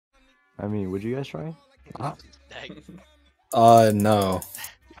I mean, would you guys try? Dang. No.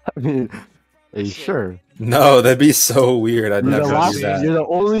 I mean, are you Shit. sure? No, that'd be so weird. I'd You're the never last. do that. You're the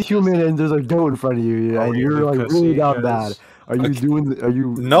only human, and there's a goat in front of you, Are and we you're gonna like be really pussy, down guys? bad. Are you Okay. doing? Are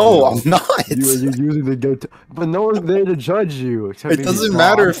you? No, you I'm not. Are you using the goat? But no one's there to judge you. Except It maybe doesn't God.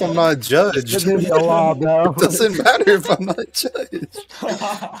 matter if I'm not Except judged. maybe Allah, bro. It doesn't matter if I'm not judged.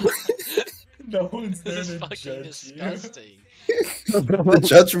 No one's there This is to fucking judge disgusting. The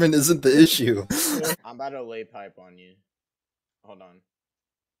judgment isn't the issue. I'm about to lay pipe on you. Hold on.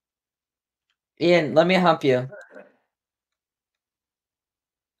 Ian, let me hump you.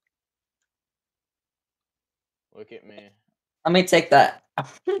 Look at me. Let me take that.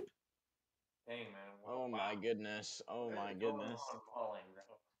 you. Dang, man. Oh my goodness. Oh my goodness.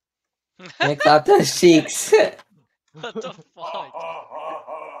 Let me clap those cheeks. What the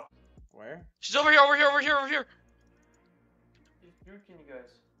fuck? Where? She's over here, over here, over here, over here. Can you guys?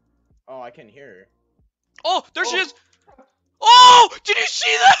 Oh, I can hear her. Oh, there she is. Oh, did you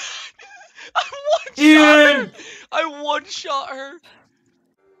see that? I one-shot her.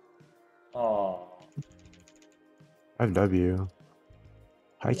 Oh. 5W.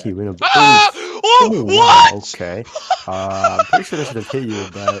 High key win. Ah! Oh, Wow, what? okay. I'm pretty sure that should have hit you,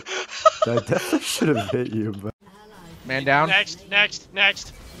 but that definitely should have hit you. But Man down. Next, next,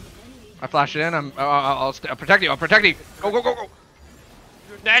 next. I flash it in. I'll protect you. I'll protect you. Go, go, go, go.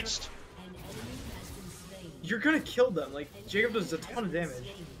 Next. You're gonna kill them. Like, Jacob does a ton of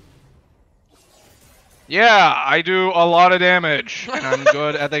damage. Yeah, I do a lot of damage, and I'm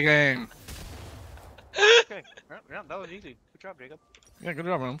good at the game. Okay, yeah, that was easy. Good job, Jacob. Yeah, good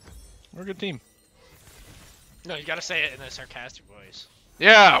job, man. We're a good team. No, you gotta say it in a sarcastic voice.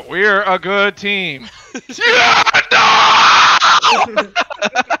 Yeah, we're a good team. Yeah, no!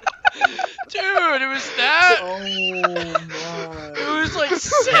 Dude, it was that. Oh my. It was like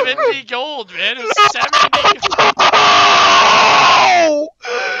 70 gold, man. It was 70. No!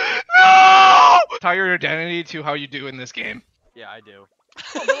 No! Tie your identity to how you do in this game. Yeah, I do.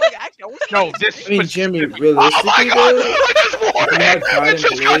 No, this. I mean, Jimmy, realistically, though, if you had pride and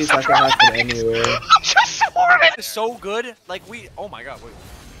beliefs, that could happen anywhere. It's so good. Like oh my god, wait.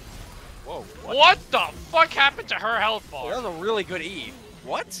 Whoa. What the fuck happened to her health bar? That was a really good E.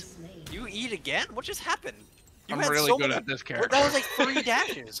 What? You eat again? What just happened? You I'm had really so good many... at this character. That was like 3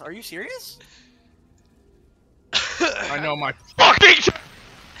 dashes. Are you serious? I know my fucking.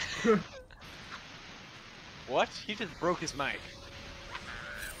 What? He just broke his mic.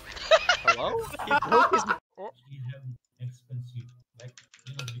 Hello? He broke his mic.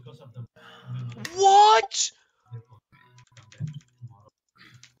 What?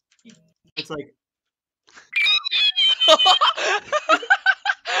 It's like.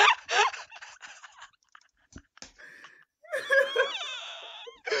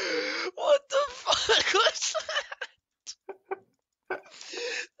 What the fuck was that?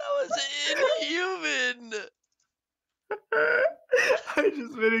 That was inhuman. I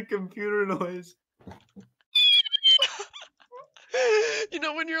just made a computer noise. You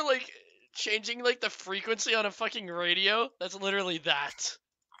know when you're like changing like the frequency on a fucking radio? That's literally that.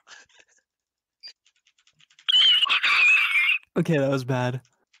 Okay, that was bad.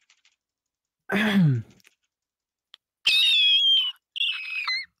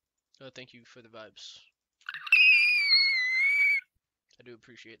 Oh, thank you for the vibes. I do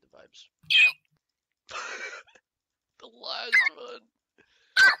appreciate the vibes. The last one.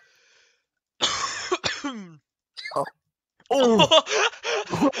 Oh.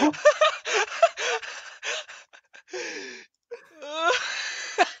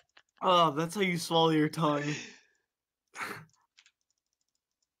 Oh, that's how you swallow your tongue.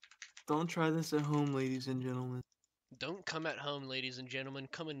 Don't try this at home, ladies and gentlemen. Don't come at home, ladies and gentlemen.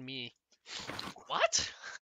 Come in me.